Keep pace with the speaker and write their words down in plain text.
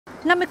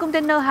50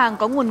 container hàng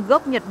có nguồn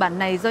gốc Nhật Bản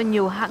này do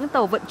nhiều hãng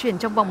tàu vận chuyển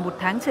trong vòng 1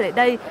 tháng trở lại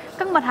đây.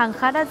 Các mặt hàng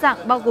khá đa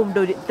dạng bao gồm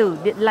đồ điện tử,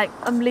 điện lạnh,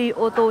 âm ly,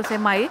 ô tô, xe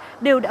máy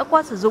đều đã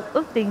qua sử dụng,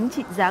 ước tính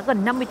trị giá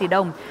gần 50 tỷ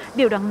đồng.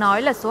 Điều đáng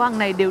nói là số hàng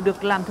này đều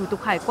được làm thủ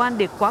tục hải quan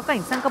để quá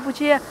cảnh sang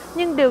Campuchia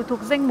nhưng đều thuộc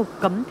danh mục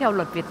cấm theo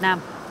luật Việt Nam.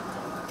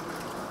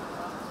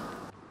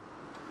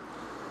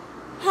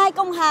 2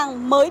 công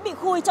hàng mới bị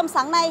khui trong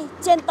sáng nay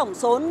trên tổng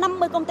số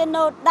 50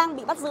 container đang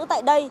bị bắt giữ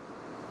tại đây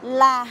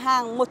là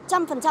hàng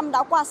 100%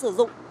 đã qua sử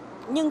dụng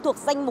nhưng thuộc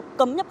danh mục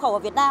cấm nhập khẩu ở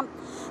Việt Nam.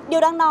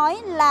 Điều đáng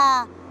nói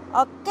là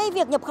cái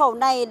việc nhập khẩu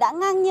này đã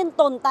ngang nhiên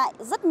tồn tại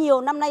rất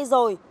nhiều năm nay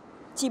rồi,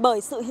 chỉ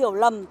bởi sự hiểu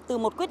lầm từ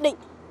một quyết định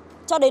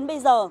cho đến bây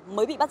giờ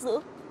mới bị bắt giữ.